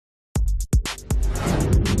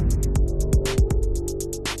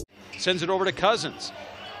sends it over to Cousins.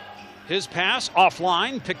 His pass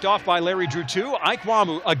offline, picked off by Larry Drew 2. Ike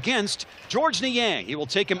Wamu against George Niang. He will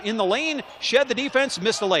take him in the lane, shed the defense,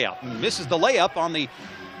 miss the layup. Misses the layup on the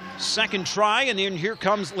second try, and then here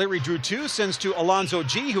comes Larry Drew 2, sends to Alonzo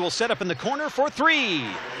G, who will set up in the corner for three.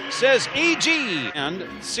 Says AG, and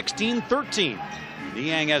 16-13.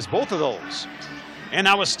 Niang has both of those. And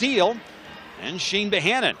now a steal, and Shane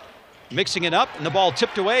Bohannon mixing it up, and the ball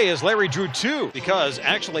tipped away as Larry Drew 2, because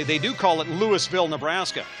actually they do call it Louisville,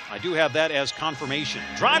 Nebraska. I do have that as confirmation.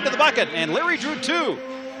 Drive to the bucket, and Larry Drew 2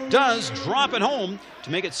 does drop it home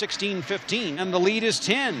to make it 16-15, and the lead is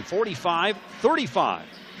 10, 45-35.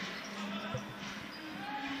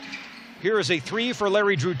 Here is a three for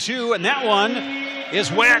Larry Drew 2, and that one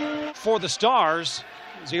is wet for the Stars.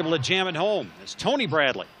 He's able to jam it home. It's Tony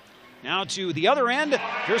Bradley. Now to the other end,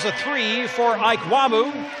 here's a three for Ike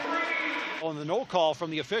Wamu. And the no call from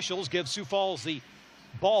the officials gives Sioux Falls the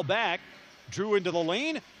ball back. Drew into the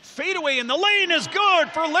lane. Fadeaway in the lane is good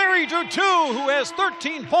for Larry Drew 2, who has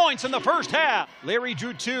 13 points in the first half. Larry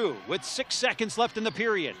Drew 2 with 6 seconds left in the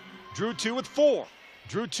period. Drew 2 with 4.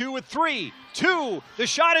 Drew 2 with 3. 2. The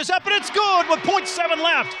shot is up and it's good with 0.7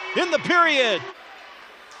 left in the period.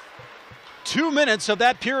 2 minutes of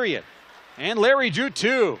that period. And Larry Drew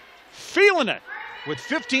 2 feeling it with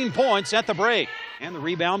 15 points at the break. And the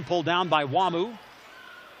rebound pulled down by Wamu.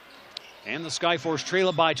 And the Skyforce trail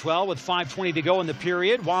it by 12 with 5:20 to go in the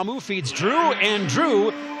period. Wamu feeds Drew, and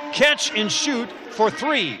Drew catch and shoot for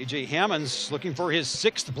three. A.J. Hammond's looking for his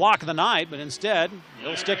 6th block of the night, but instead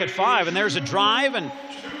he'll stick at 5. And there's a drive and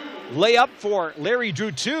layup for Larry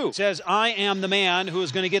Drew 2. Says, I am the man who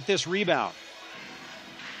is going to get this rebound.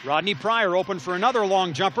 Rodney Pryor open for another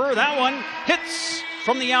long jumper. That one hits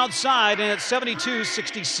from the outside, and it's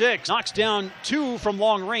 72-66. Knocks down 2 from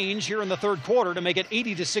long range here in the third quarter to make it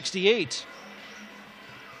 80-68.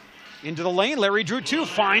 Into the lane, Larry Drew 2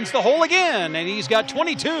 finds the hole again, and he's got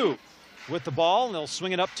 22 with the ball, and they'll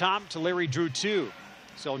swing it up top to Larry Drew 2.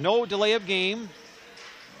 So no delay of game.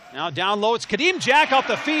 Now down low, it's Kadeem Jack off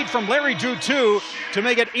the feed from Larry Drew 2 to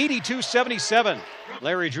make it 82-77.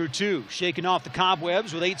 Larry Drew 2 shaking off the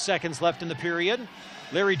cobwebs with 8 seconds left in the period.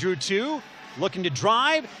 Larry Drew 2 looking to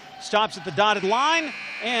drive, stops at the dotted line,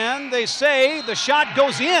 and they say the shot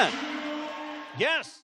goes in. Yes.